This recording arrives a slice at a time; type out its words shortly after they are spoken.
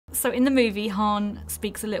So in the movie, Han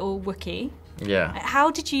speaks a little Wookiee. Yeah.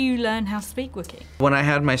 How did you learn how to speak Wookiee? When I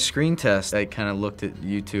had my screen test, I kind of looked at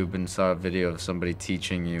YouTube and saw a video of somebody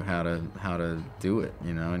teaching you how to do it,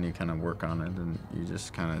 you know, and you kind of work on it, and you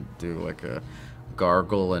just kind of do like a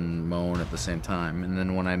gargle and moan at the same time. And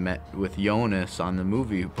then when I met with Jonas on the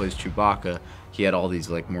movie, who plays Chewbacca, he had all these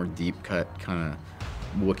like more deep cut kind of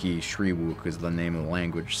Wookiee Shriwook, because the name of the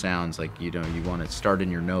language sounds like, you know, you want to start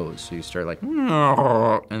in your nose, so you start like,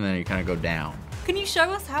 and then you kind of go down. Can you show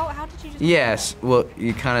us how did you just... Yes, well,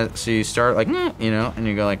 you kind of, so you start like, you know, and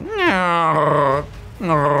you go like, and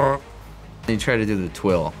you try to do the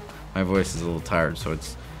twill. My voice is a little tired, so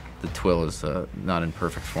the twill is not in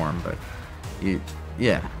perfect form, but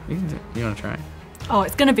yeah, you can do it. You want to try? Oh,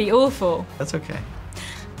 it's gonna be awful. That's okay.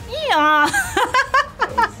 Yeah.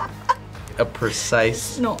 A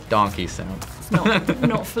precise donkey sound. It's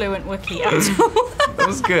not fluent Wookiee at all. That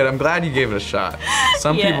was good. I'm glad you gave it a shot.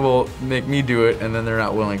 Some people make me do it and then they're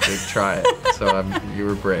not willing to try it. So you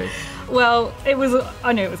were brave. Well, I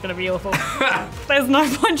knew it was going to be awful. There's no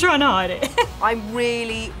point trying to hide it. I'm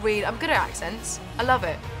I'm good at accents. I love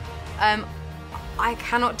it. I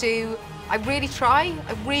really try.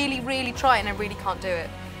 I really try, and I really can't do it.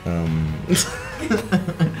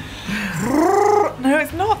 No,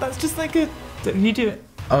 it's not. That's just like a... You do it.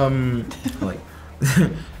 Like...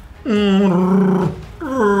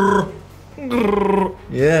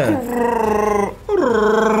 Yeah.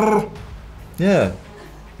 Yeah.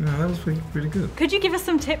 No, that was pretty good. Could you give us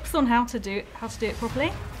some tips on how to do it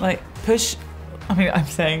properly? Like, push... I mean, I'm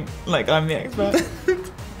saying, like, I'm the expert.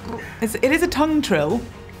 It is a tongue trill.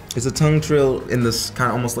 It's a tongue trill in this kind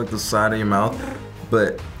of almost like the side of your mouth,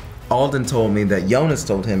 but Alden told me that Jonas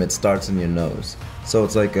told him it starts in your nose. So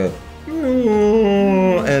it's like a...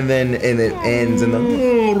 And it ends in the...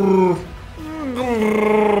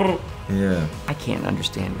 Yeah. I can't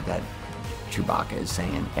understand what that Chewbacca is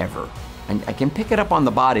saying, ever. And I can pick it up on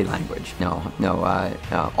the body language. No,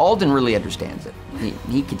 Alden really understands it.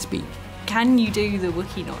 He can speak. Can you do the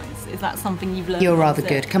Wookiee noise? Is that something you've learned? You're rather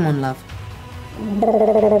good. Come on, love.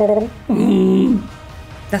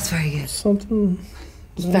 That's very good. Something...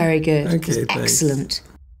 Very good. Okay, excellent.